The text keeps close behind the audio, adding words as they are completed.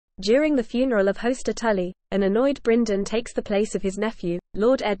During the funeral of Hoster Tully, an annoyed Brynden takes the place of his nephew,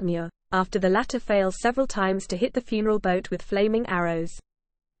 Lord Edmure, after the latter fails several times to hit the funeral boat with flaming arrows.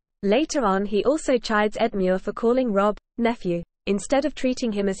 Later on he also chides Edmure for calling Rob, nephew, instead of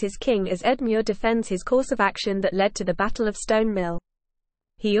treating him as his king, as Edmure defends his course of action that led to the Battle of Stone Mill.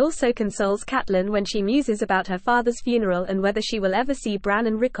 He also consoles Catelyn when she muses about her father's funeral and whether she will ever see Bran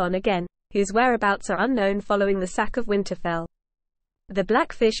and Rickon again, whose whereabouts are unknown following the sack of Winterfell. The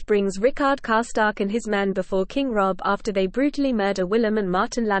Blackfish brings Rickard Karstark and his men before King Robb after they brutally murder Willem and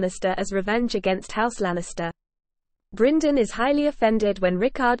Martin Lannister as revenge against House Lannister. Brynden is highly offended when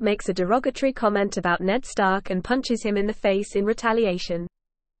Rickard makes a derogatory comment about Ned Stark and punches him in the face in retaliation.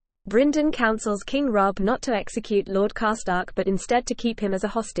 Brynden counsels King Robb not to execute Lord Karstark but instead to keep him as a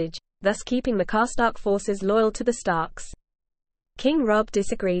hostage, thus keeping the Karstark forces loyal to the Starks. King Robb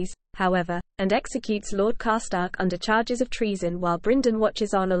disagrees, however, and executes Lord Karstark under charges of treason while Brynden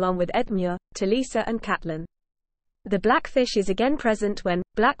watches on along with Edmure, Talisa and Catelyn. The Blackfish is again present when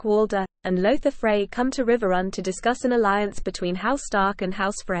Black Walder and Lothar Frey come to Riverrun to discuss an alliance between House Stark and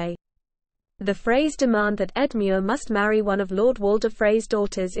House Frey. The Freys demand that Edmure must marry one of Lord Walder Frey's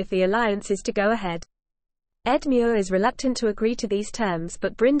daughters if the alliance is to go ahead. Edmure is reluctant to agree to these terms,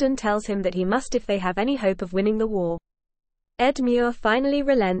 but Brynden tells him that he must if they have any hope of winning the war. Edmure finally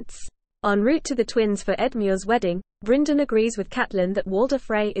relents. En route to the twins for Edmure's wedding, Brynden agrees with Catelyn that Walder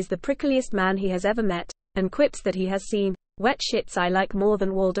Frey is the prickliest man he has ever met, and quips that he has seen wet shits I like more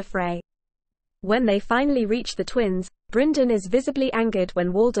than Walder Frey. When they finally reach the twins, Brynden is visibly angered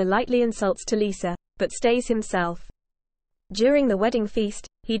when Walder lightly insults Talisa, but stays himself. During the wedding feast,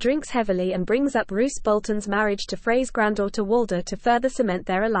 he drinks heavily and brings up Roose Bolton's marriage to Frey's granddaughter Walder to further cement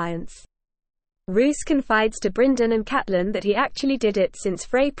their alliance. Roose confides to Brynden and Catelyn that he actually did it since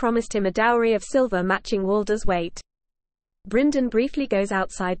Frey promised him a dowry of silver matching Walder's weight. Brynden briefly goes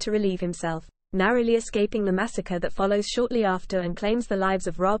outside to relieve himself, narrowly escaping the massacre that follows shortly after and claims the lives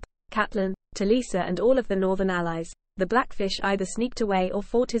of Robb, Catelyn, Talisa and all of the Northern allies. The Blackfish either sneaked away or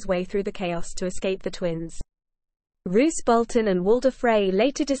fought his way through the chaos to escape the twins. Roose Bolton and Walder Frey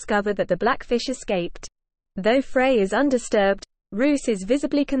later discover that the Blackfish escaped. Though Frey is undisturbed, Roose is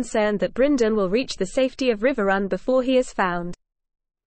visibly concerned that Brynden will reach the safety of Riverrun before he is found.